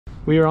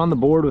We are on the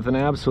board with an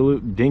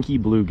absolute dinky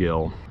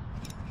bluegill.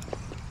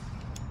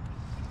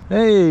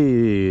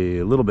 Hey,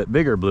 a little bit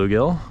bigger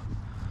bluegill.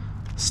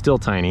 Still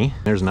tiny.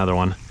 There's another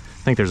one.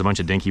 I think there's a bunch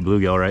of dinky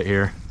bluegill right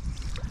here.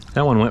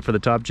 That one went for the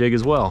top jig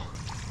as well.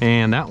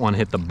 And that one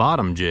hit the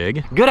bottom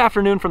jig. Good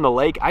afternoon from the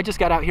lake. I just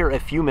got out here a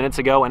few minutes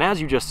ago, and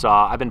as you just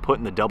saw, I've been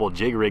putting the double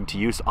jig rig to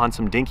use on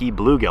some dinky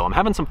bluegill. I'm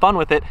having some fun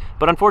with it,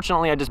 but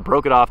unfortunately I just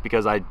broke it off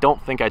because I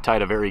don't think I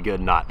tied a very good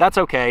knot. That's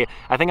okay.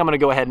 I think I'm gonna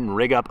go ahead and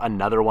rig up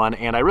another one,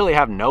 and I really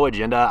have no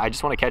agenda. I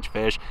just wanna catch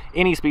fish.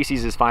 Any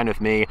species is fine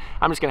with me.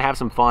 I'm just gonna have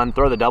some fun,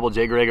 throw the double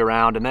jig rig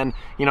around, and then,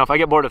 you know, if I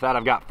get bored with that,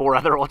 I've got 4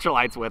 other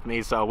ultralights with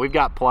me, so we've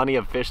got plenty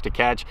of fish to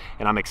catch,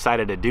 and I'm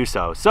excited to do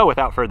so. So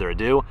without further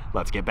ado,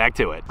 let's get back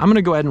to it. I'm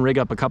gonna go ahead and rig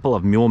up a couple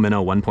of Mule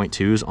Minnow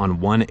 1.2s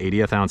on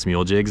 1/80th ounce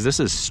mule jigs. This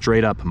is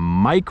straight up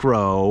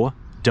micro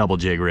double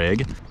jig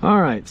rig.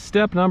 All right,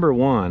 step number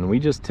 1, we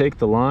just take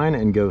the line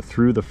and go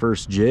through the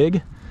first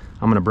jig.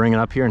 I'm gonna bring it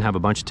up here and have a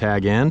bunch of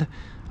tag end,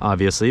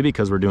 obviously,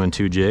 because we're doing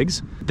 2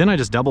 jigs. Then I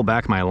just double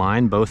back my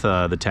line, both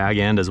the tag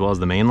end as well as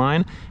the main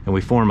line, and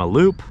we form a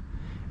loop.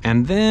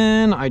 And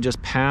then I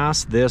just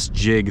pass this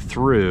jig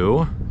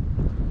through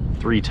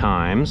 3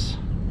 times.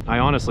 I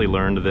honestly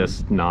learned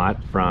this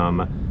knot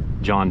from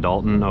John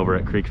Dalton over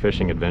at Creek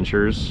Fishing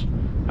Adventures.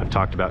 I've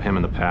talked about him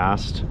in the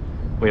past.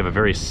 We have a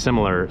very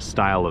similar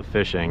style of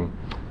fishing,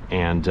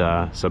 and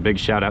so big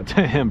shout out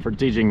to him for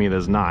teaching me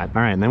this knot.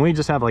 All right, and then we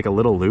just have like a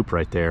little loop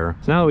right there.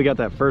 So now that we got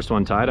that first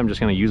one tied, I'm just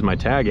gonna use my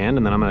tag end,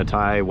 and then I'm gonna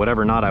tie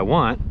whatever knot I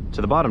want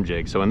to the bottom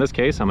jig. So in this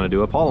case, I'm gonna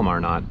do a Palomar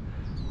knot.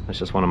 That's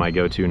just one of my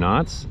go-to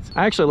knots.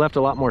 I actually left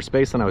a lot more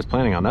space than I was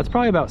planning on. That's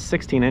probably about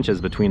 16 inches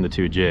between the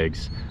 2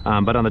 jigs.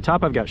 But on the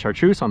top I've got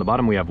chartreuse, on the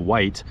bottom we have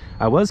white.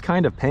 I was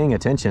kind of paying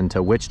attention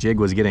to which jig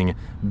was getting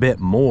bit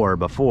more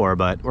before,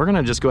 but we're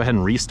gonna just go ahead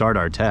and restart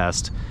our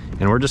test,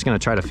 and we're just gonna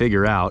try to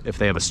figure out if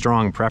they have a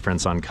strong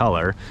preference on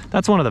color.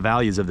 That's one of the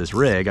values of this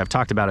rig. I've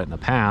talked about it in the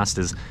past,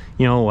 is,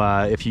 you know,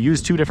 if you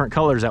use 2 different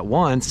colors at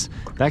once,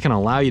 that can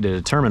allow you to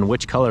determine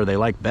which color they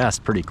like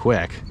best pretty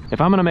quick. If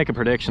I'm gonna make a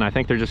prediction, I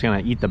think they're just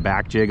gonna eat the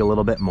back jig a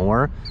little bit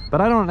more,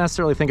 but I don't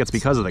necessarily think it's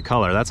because of the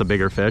color. That's a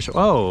bigger fish.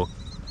 Oh,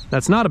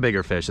 that's not a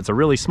bigger fish. It's a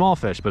really small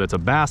fish, but it's a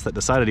bass that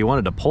decided he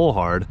wanted to pull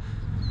hard.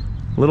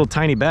 Little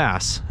tiny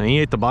bass, and he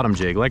ate the bottom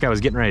jig. Like I was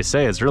getting ready to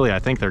say, it's really, I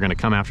think they're gonna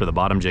come after the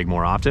bottom jig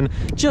more often,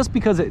 just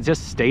because it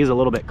just stays a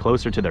little bit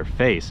closer to their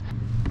face.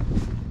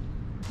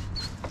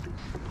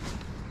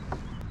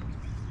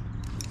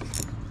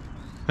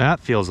 That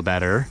feels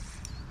better.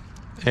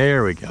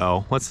 There we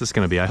go. What's this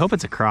gonna be? I hope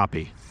it's a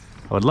crappie.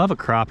 I would love a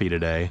crappie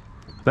today.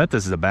 I bet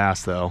this is a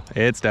bass though.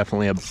 It's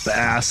definitely a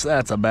bass.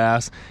 That's a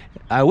bass.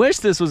 I wish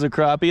this was a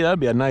crappie. That'd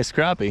be a nice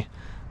crappie.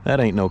 That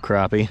ain't no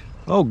crappie.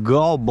 Oh,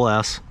 God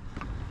bless.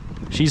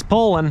 She's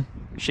pulling.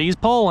 She's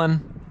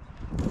pulling.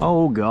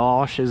 Oh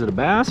gosh, is it a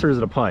bass or is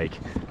it a pike?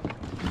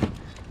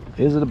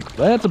 Is it a,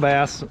 that's a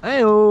bass.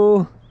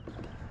 Hey-oh.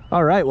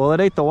 All right, well,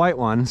 it ate the white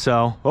one,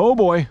 so, oh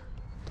boy.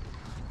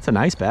 It's a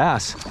nice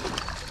bass.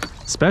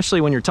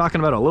 Especially when you're talking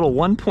about a little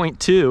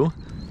 1.2.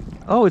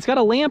 Oh, it's got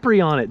a lamprey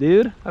on it,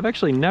 dude. I've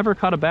actually never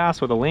caught a bass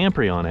with a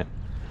lamprey on it.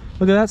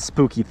 Look at that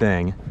spooky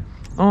thing.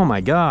 Oh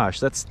my gosh,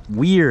 that's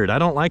weird. I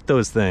don't like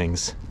those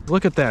things.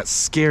 Look at that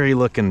scary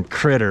looking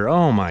critter.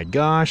 Oh my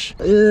gosh.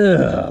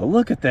 Ugh,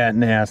 look at that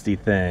nasty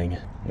thing.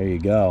 There you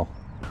go.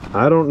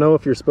 I don't know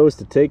if you're supposed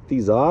to take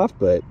these off,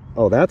 but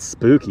oh, that's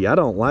spooky. I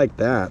don't like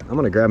that. I'm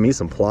gonna grab me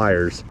some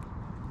pliers.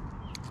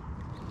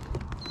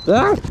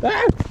 Ah,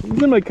 ah,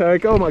 he's in my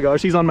kayak. Oh my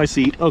gosh, he's on my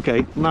seat.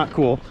 Okay, not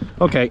cool.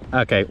 Okay,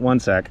 one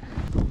sec.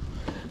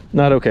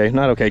 Not okay,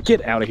 not okay.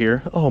 Get out of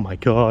here. Oh my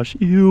gosh,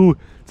 ew.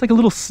 It's like a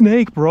little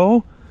snake,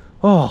 bro.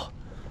 Oh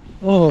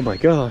my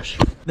gosh.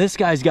 This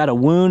guy's got a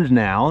wound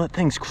now. That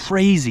thing's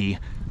crazy.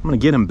 I'm gonna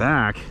get him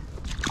back.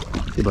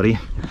 Hey, buddy.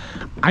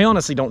 I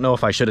honestly don't know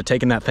if I should have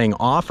taken that thing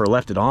off or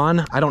left it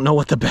on. I don't know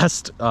what the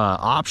best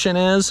option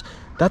is.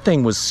 That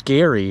thing was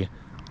scary.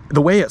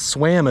 The way it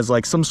swam is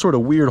like some sort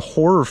of weird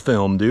horror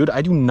film, dude.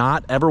 I do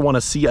not ever want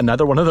to see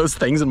another one of those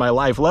things in my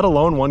life, let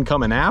alone one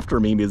coming after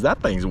me, because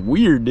that thing's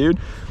weird, dude.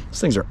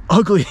 Those things are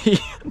ugly.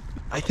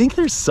 I think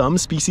there's some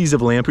species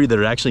of lamprey that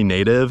are actually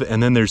native,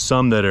 and then there's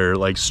some that are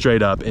like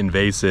straight up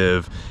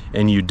invasive,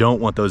 and you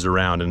don't want those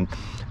around. And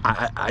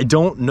I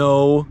don't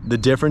know the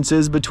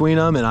differences between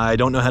them, and I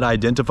don't know how to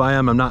identify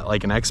them. I'm not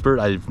like an expert.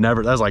 I've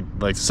never, that's like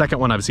the second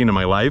one I've seen in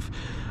my life.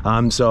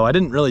 So I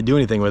didn't really do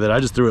anything with it. I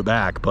just threw it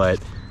back,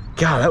 but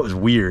God, that was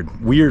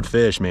weird. Weird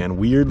fish, man.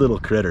 Weird little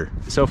critter.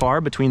 So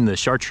far, between the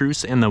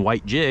chartreuse and the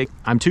white jig,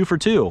 I'm 2 for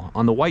 2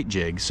 on the white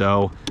jig.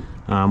 So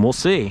we'll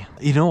see.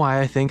 You know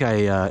why I think I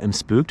am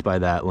spooked by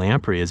that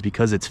lamprey is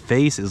because its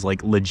face is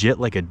like legit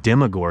like a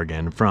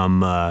demogorgon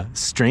from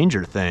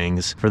Stranger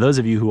Things. For those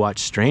of you who watch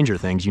Stranger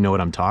Things, you know what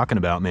I'm talking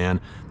about,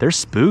 man. They're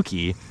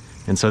spooky.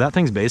 And so that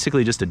thing's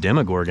basically just a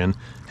demogorgon.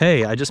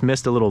 Hey, I just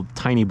missed a little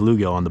tiny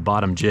bluegill on the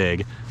bottom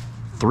jig.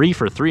 3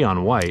 for 3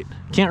 on white.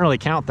 Can't really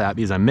count that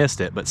because I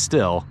missed it, but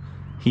still,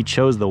 he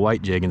chose the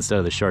white jig instead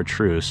of the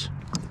chartreuse.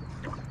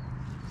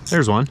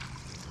 There's one.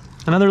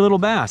 Another little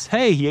bass.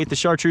 Hey, he ate the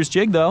chartreuse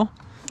jig though.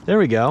 There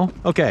we go.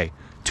 Okay,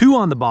 2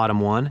 on the bottom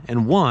one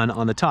and 1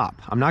 on the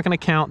top. I'm not gonna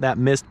count that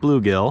missed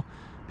bluegill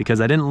because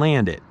I didn't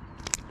land it.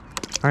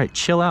 All right,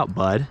 chill out,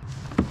 bud.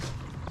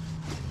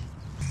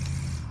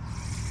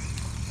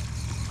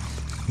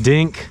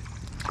 Dink.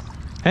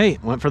 Hey,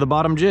 went for the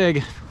bottom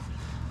jig.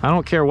 I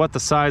don't care what the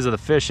size of the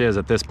fish is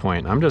at this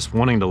point. I'm just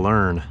wanting to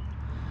learn.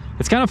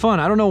 It's kind of fun.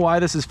 I don't know why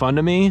this is fun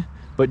to me,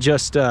 but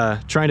just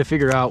trying to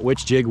figure out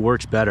which jig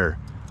works better.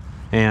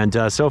 And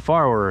so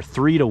far we're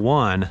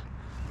 3-to-1,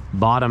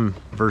 bottom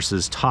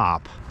versus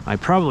top. I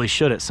probably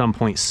should at some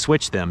point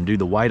switch them, do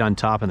the white on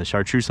top and the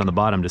chartreuse on the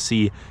bottom to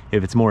see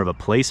if it's more of a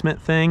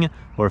placement thing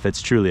or if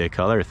it's truly a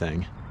color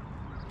thing.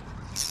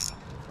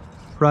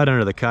 Right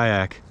under the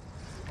kayak.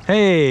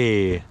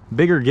 Hey,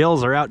 bigger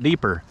gills are out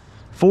deeper.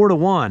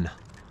 4-to-1,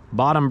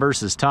 bottom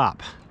versus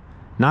top.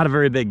 Not a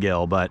very big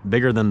gill, but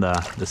bigger than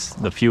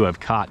the few I've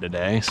caught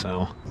today,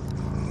 so.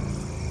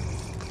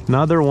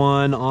 Another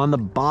one on the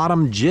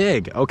bottom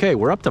jig. Okay,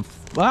 we're up to,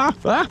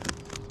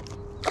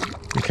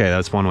 Okay,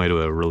 that's one way to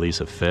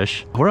release a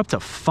fish. We're up to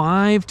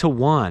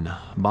 5-to-1,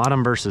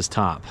 bottom versus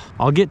top.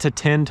 I'll get to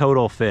 10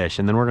 total fish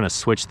and then we're gonna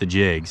switch the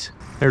jigs.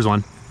 There's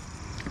one.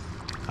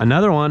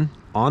 Another one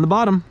on the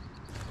bottom.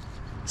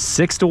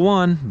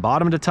 6-to-1,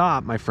 bottom to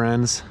top, my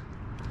friends.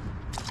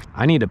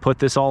 I need to put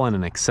this all in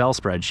an Excel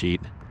spreadsheet.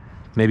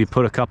 Maybe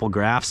put a couple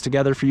graphs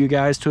together for you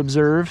guys to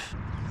observe.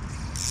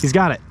 He's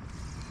got it.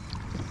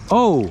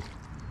 Oh,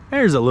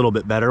 there's a little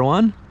bit better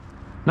one.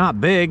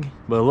 Not big,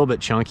 but a little bit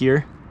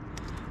chunkier.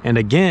 And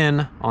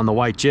again, on the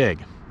white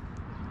jig.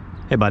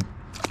 Hey, bud.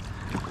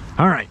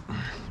 All right,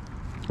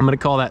 I'm gonna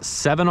call that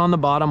 7 on the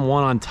bottom,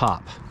 1 on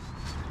top.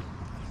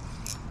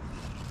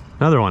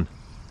 Another one.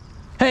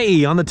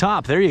 Hey, on the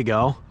top, there you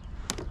go.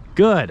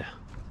 Good.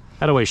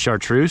 That'away,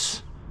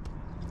 chartreuse.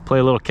 Play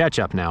a little catch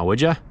up now,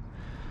 would ya?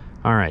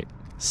 All right,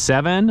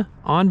 7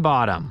 on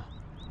bottom,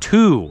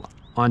 2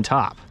 on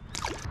top.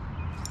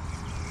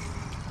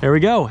 There we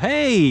go.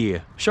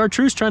 Hey,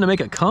 chartreuse trying to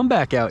make a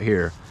comeback out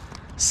here.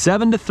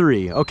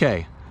 7-to-3.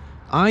 Okay,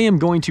 I am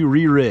going to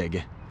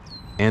re-rig,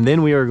 and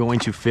then we are going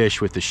to fish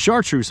with the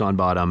chartreuse on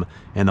bottom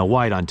and the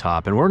white on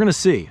top, and we're gonna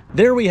see.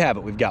 There we have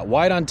it. We've got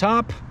white on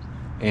top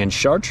and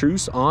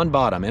chartreuse on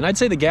bottom. And I'd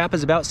say the gap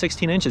is about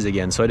 16 inches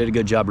again, so I did a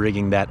good job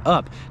rigging that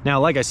up. Now,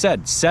 like I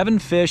said, 7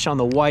 fish on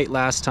the white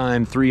last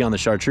time, 3 on the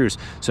chartreuse.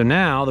 So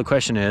now the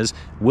question is,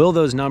 will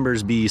those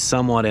numbers be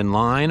somewhat in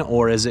line,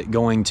 or is it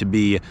going to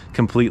be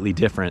completely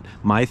different?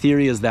 My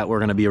theory is that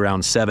we're gonna be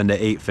around 7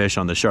 to 8 fish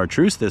on the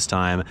chartreuse this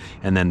time,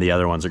 and then the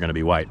other ones are gonna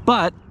be white.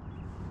 But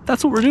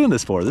that's what we're doing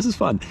this for. This is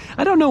fun.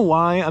 I don't know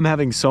why I'm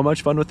having so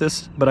much fun with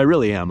this, but I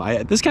really am.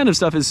 This kind of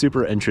stuff is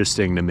super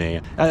interesting to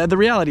me. The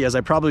reality is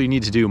I probably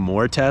need to do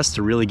more tests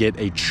to really get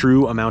a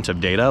true amount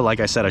of data. Like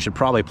I said, I should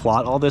probably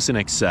plot all this in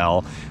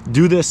Excel,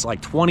 do this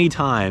like 20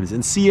 times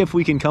and see if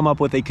we can come up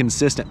with a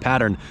consistent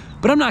pattern.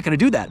 But I'm not gonna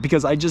do that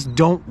because I just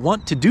don't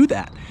want to do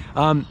that.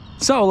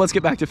 So let's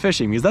get back to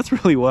fishing, because that's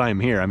really why I'm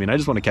here. I mean, I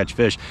just want to catch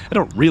fish. I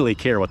don't really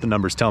care what the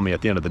numbers tell me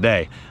at the end of the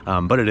day,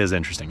 but it is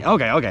interesting.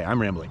 Okay,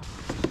 I'm rambling.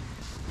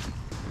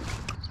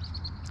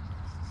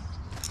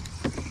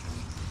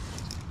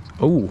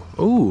 Oh,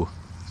 a little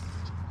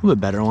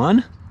bit better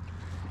one.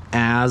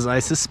 As I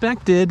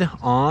suspected,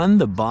 on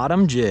the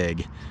bottom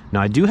jig.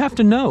 Now I do have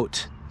to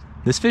note,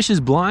 this fish is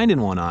blind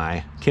in one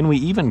eye. Can we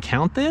even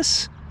count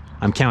this?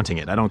 I'm counting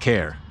it, I don't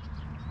care.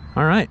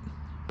 All right,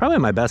 probably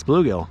my best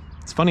bluegill.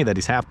 It's funny that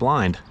he's half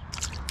blind.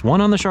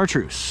 1 on the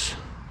chartreuse.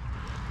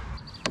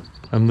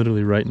 I'm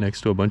literally right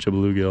next to a bunch of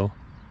bluegill.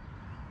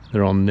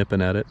 They're all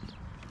nipping at it.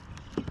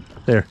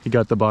 There, he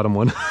got the bottom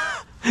one.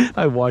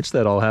 I watched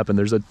that all happen.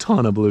 There's a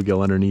ton of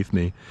bluegill underneath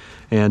me.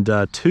 And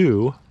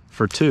 2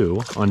 for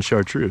 2 on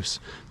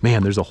chartreuse.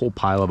 Man, there's a whole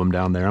pile of them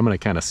down there. I'm gonna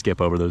kind of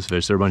skip over those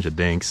fish. They're a bunch of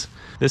dinks.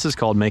 This is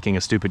called making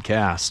a stupid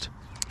cast.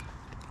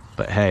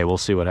 But hey, we'll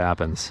see what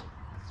happens.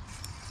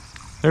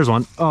 There's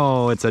one.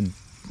 Oh, it's a,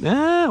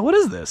 what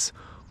is this?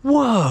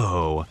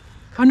 Whoa,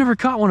 I've never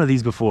caught one of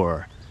these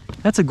before.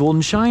 That's a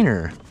golden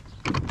shiner.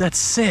 That's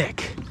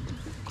sick.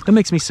 That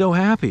makes me so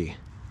happy.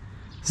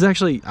 This is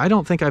actually, I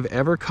don't think I've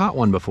ever caught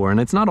one before, and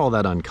it's not all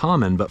that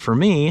uncommon, but for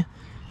me,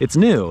 it's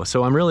new,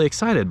 so I'm really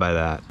excited by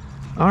that.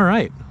 All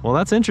right, well,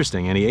 that's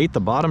interesting, and he ate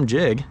the bottom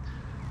jig.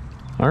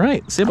 All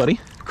right, see you, buddy.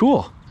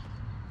 Cool.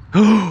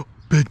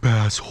 Big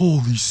bass,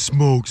 holy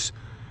smokes.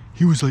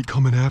 He was like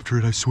coming after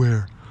it, I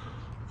swear.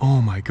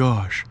 Oh my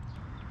gosh.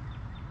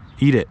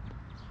 Eat it.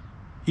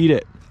 Eat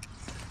it.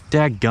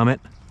 Dadgummit.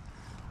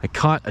 I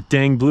caught a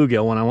dang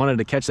bluegill when I wanted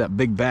to catch that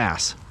big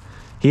bass.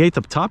 He ate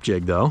the top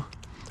jig, though.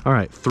 All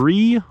right,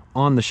 3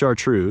 on the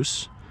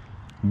chartreuse,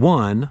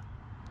 1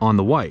 on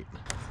the white.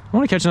 I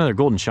want to catch another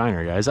golden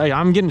shiner, guys.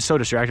 I'm getting so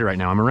distracted right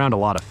now. I'm around a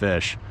lot of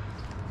fish.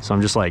 So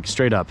I'm just like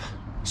straight up,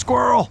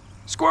 squirrel,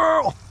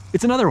 squirrel.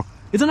 It's another one.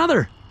 It's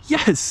another.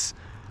 Yes,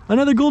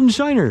 another golden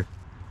shiner.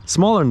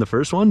 Smaller than the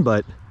first one,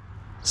 but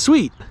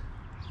sweet.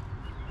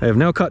 I have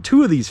now caught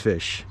 2 of these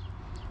fish.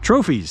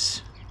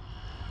 Trophies.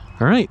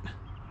 All right.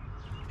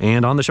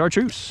 And on the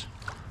chartreuse,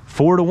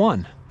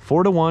 4-to-1.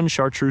 4-to-1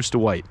 chartreuse to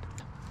white.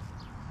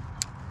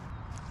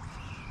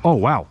 Oh,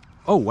 wow.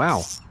 Oh,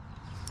 wow.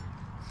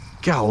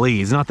 Golly,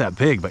 he's not that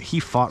big, but he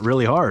fought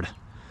really hard.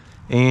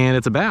 And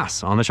it's a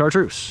bass on the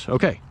chartreuse.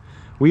 Okay,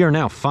 we are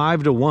now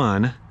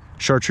 5-1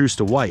 chartreuse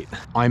to white.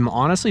 I'm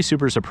honestly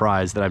super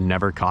surprised that I've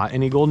never caught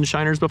any golden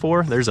shiners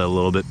before. There's a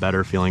little bit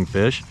better feeling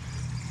fish.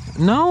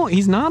 No,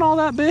 he's not all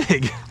that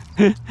big.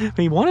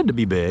 He wanted to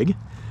be big.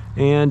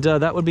 And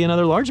that would be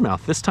another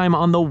largemouth, this time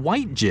on the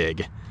white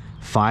jig.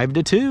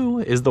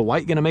 5-2. Is the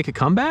white gonna make a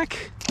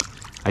comeback?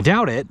 I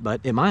doubt it,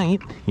 but it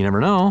might. You never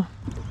know.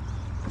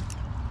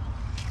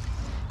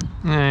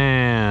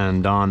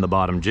 And on the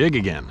bottom jig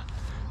again.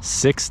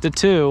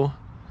 6-2.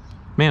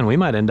 Man, we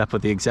might end up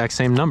with the exact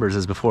same numbers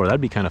as before.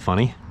 That'd be kind of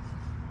funny.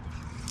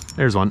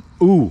 There's one.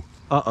 Ooh,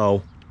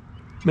 uh-oh.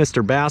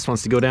 Mr. Bass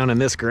wants to go down in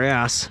this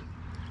grass.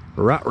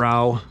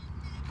 Ruh-roh,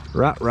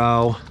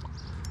 ruh-roh.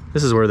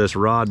 This is where this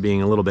rod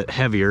being a little bit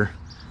heavier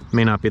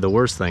may not be the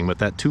worst thing, but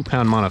that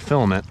 2-pound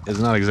monofilament is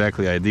not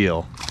exactly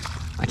ideal.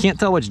 I can't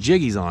tell which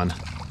jig he's on.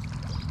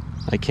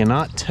 I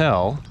cannot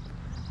tell.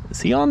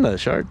 Is he on the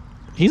shark?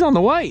 He's on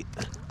the white.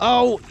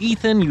 Oh,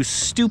 Ethan, you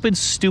stupid,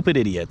 stupid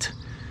idiot.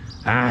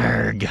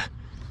 Arg.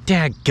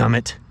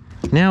 Dadgummit.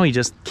 Now he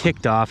just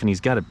kicked off and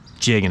he's got a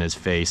jig in his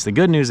face. The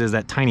good news is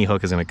that tiny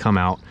hook is gonna come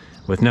out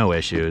with no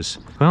issues.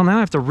 Well, now I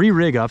have to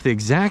re-rig off the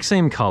exact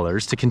same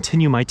colors to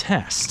continue my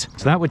test.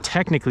 So that would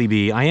technically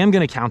be, I am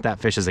gonna count that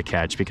fish as a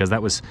catch because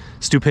that was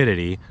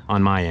stupidity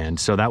on my end.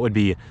 So that would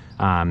be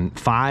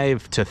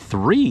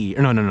 5-3,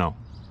 or no,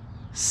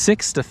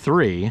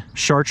 6-3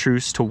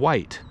 chartreuse to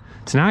white.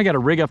 So now I gotta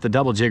rig up the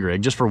double jig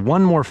rig just for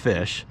one more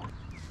fish.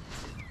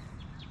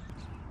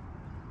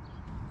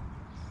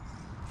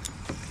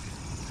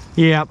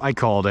 Yep, I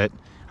called it.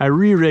 I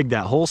re-rigged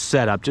that whole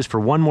setup just for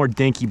one more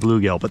dinky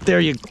bluegill, but there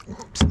you...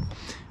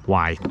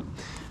 Why?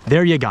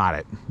 There you got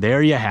it.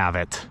 There you have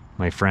it,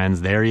 my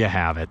friends. There you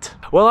have it.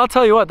 Well, I'll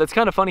tell you what, that's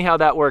kind of funny how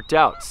that worked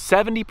out.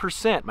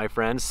 70%, my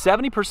friends.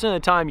 70% of the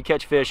time you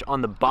catch fish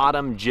on the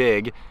bottom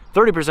jig.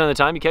 30% of the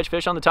time you catch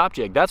fish on the top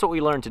jig. That's what we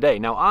learned today.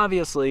 Now,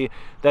 obviously,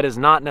 that is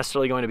not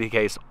necessarily going to be the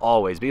case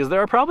always, because there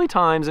are probably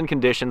times and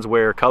conditions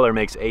where color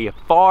makes a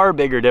far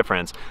bigger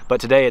difference, but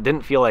today it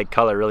didn't feel like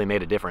color really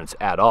made a difference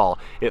at all.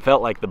 It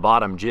felt like the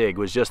bottom jig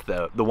was just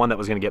the one that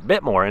was gonna get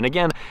bit more. And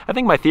again, I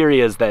think my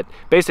theory is that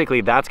basically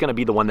that's gonna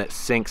be the one that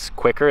sinks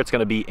quicker. It's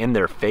gonna be in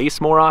their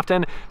face more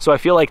often. So I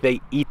feel like they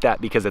eat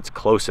that because it's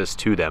closest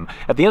to them.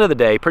 At the end of the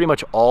day, pretty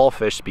much all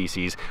fish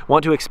species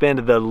want to expend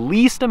the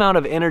least amount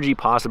of energy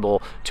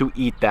possible to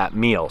eat that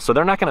meal. So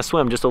they're not gonna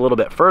swim just a little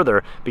bit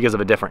further because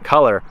of a different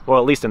color, or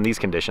at least in these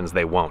conditions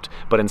they won't.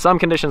 But in some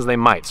conditions they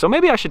might. So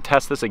maybe I should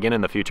test this again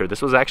in the future.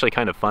 This was actually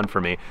kind of fun for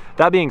me.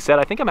 That being said,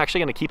 I think I'm actually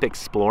gonna keep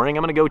exploring.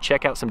 I'm gonna go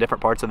check out some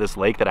different parts of this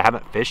lake that I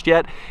haven't fished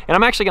yet. And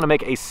I'm actually gonna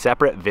make a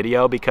separate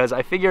video because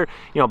I figure,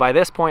 you know, by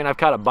this point I've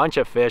caught a bunch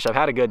of fish, I've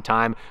had a good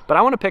time, but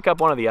I wanna pick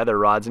up one of the other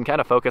rods and kind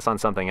of focus on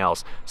something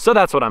else. So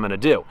that's what I'm gonna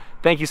do.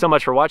 Thank you so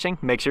much for watching.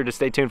 Make sure to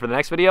stay tuned for the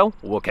next video.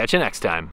 We'll catch you next time.